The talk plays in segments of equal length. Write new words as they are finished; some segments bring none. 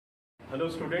Hello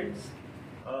students.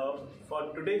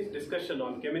 For today's discussion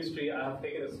on chemistry, I have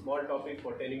taken a small topic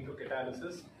pertaining to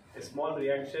catalysis, a small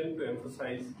reaction to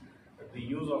emphasize the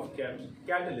use of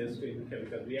catalyst in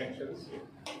chemical reactions.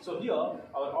 So here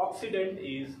our oxidant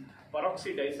is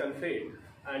peroxydisulfate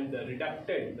and the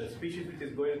reductant, the species which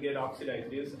is going to get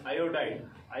oxidized, is iodide.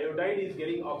 Iodide is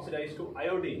getting oxidized to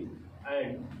iodine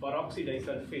and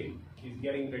peroxydisulfate is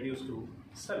getting reduced to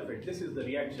sulfate. This is the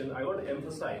reaction. I want to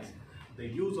emphasize the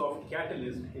use of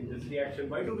catalyst in this reaction.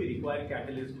 Why do we require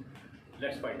catalyst?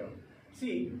 Let's find out.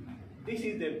 See, this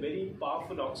is a very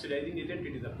powerful oxidizing agent.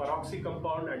 It is a peroxy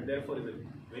compound and therefore is a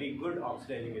very good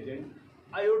oxidizing agent.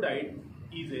 Iodide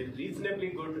is a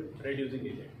reasonably good reducing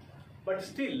agent. But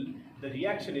still, the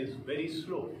reaction is very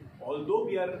slow. Although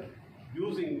we are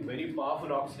using very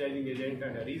powerful oxidizing agent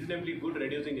and a reasonably good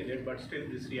reducing agent, but still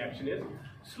this reaction is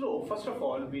slow. First of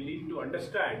all, we need to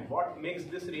understand what makes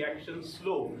this reaction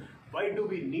slow. Why do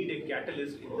we need a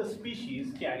catalyst? If the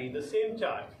species carry the same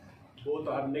charge, both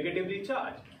are negatively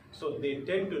charged, so they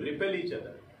tend to repel each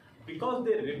other. Because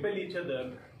they repel each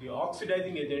other, the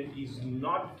oxidizing agent is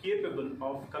not capable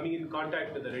of coming in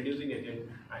contact with the reducing agent,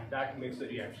 and that makes the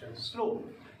reaction slow.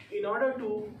 In order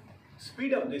to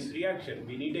speed up this reaction,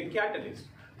 we need a catalyst.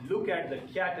 Look at the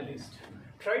catalyst.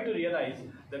 Try to realize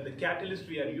that the catalyst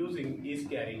we are using is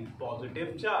carrying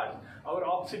positive charge. Our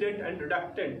oxidant and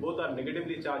reductant both are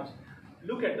negatively charged.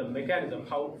 Look at the mechanism,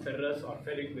 how ferrous or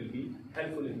ferric will be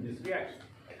helpful in this reaction.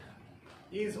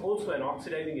 Is also an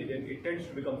oxidizing agent, it tends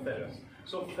to become ferrous.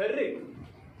 So ferric,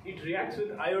 it reacts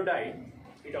with iodide,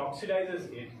 it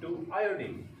oxidizes it to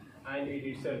iodine and it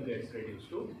itself gets reduced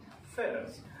to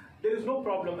ferrous. There is no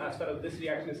problem as far as this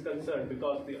reaction is concerned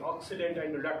because the oxidant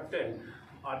and reductant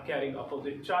are carrying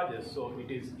opposite charges, so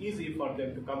it is easy for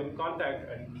them to come in contact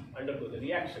and undergo the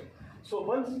reaction. So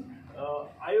once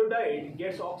iodide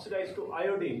gets oxidized to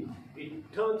iodine,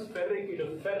 it turns ferric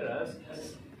into ferrous,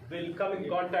 will come in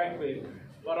contact with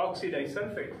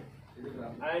peroxydisulfate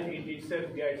and it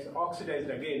itself gets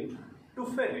oxidized again to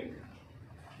ferric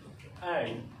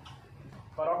and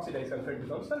peroxydisulfate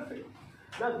becomes sulfate.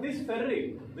 Now this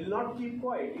ferric will not keep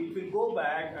quiet, it will go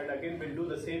back and again will do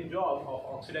the same job of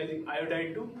oxidizing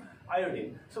iodide to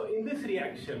iodine. So in this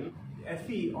reaction,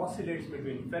 Fe oscillates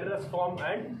between ferrous form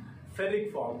and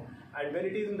ferric form, and when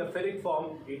it is in the ferric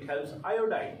form, it helps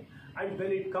iodide, and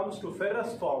when it comes to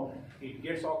ferrous form, it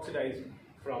gets oxidized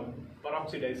from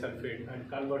peroxydisulfate and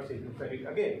converts into ferric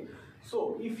again.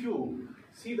 So if you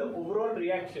see the overall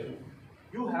reaction,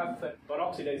 you have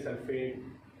peroxydisulfate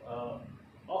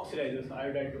oxidizes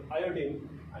iodide to iodine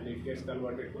and it gets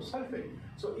converted to sulfate.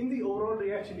 So in the overall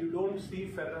reaction, you don't see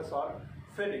ferrous or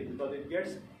ferric because it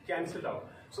gets cancelled out.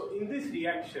 So in this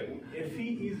reaction, Fe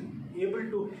is able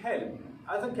to help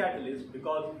as a catalyst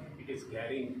because it is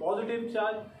carrying positive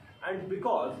charge and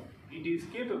because it is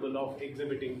capable of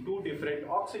exhibiting two different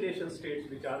oxidation states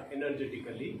which are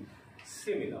energetically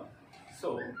similar.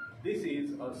 So this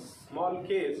is a small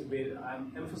case where I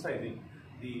am emphasizing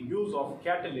the use of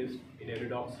catalyst in a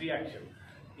redox reaction.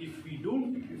 If you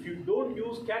don't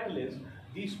use catalyst,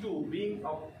 these two being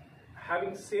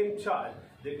having same charge,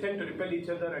 they tend to repel each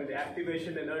other and the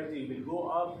activation energy will go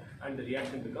up and the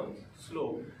reaction becomes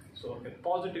slow. So a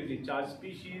positively charged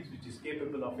species which is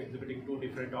capable of exhibiting two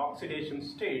different oxidation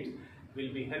states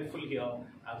will be helpful here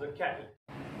as a catalyst.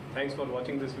 Thanks for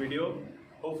watching this video.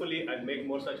 Hopefully I'll make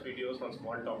more such videos on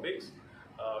small topics.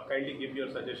 Kindly give your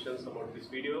suggestions about this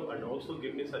video and also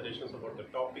give me suggestions about the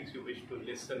topics you wish to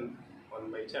listen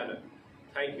on my channel.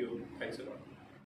 Thank you. Thanks a lot.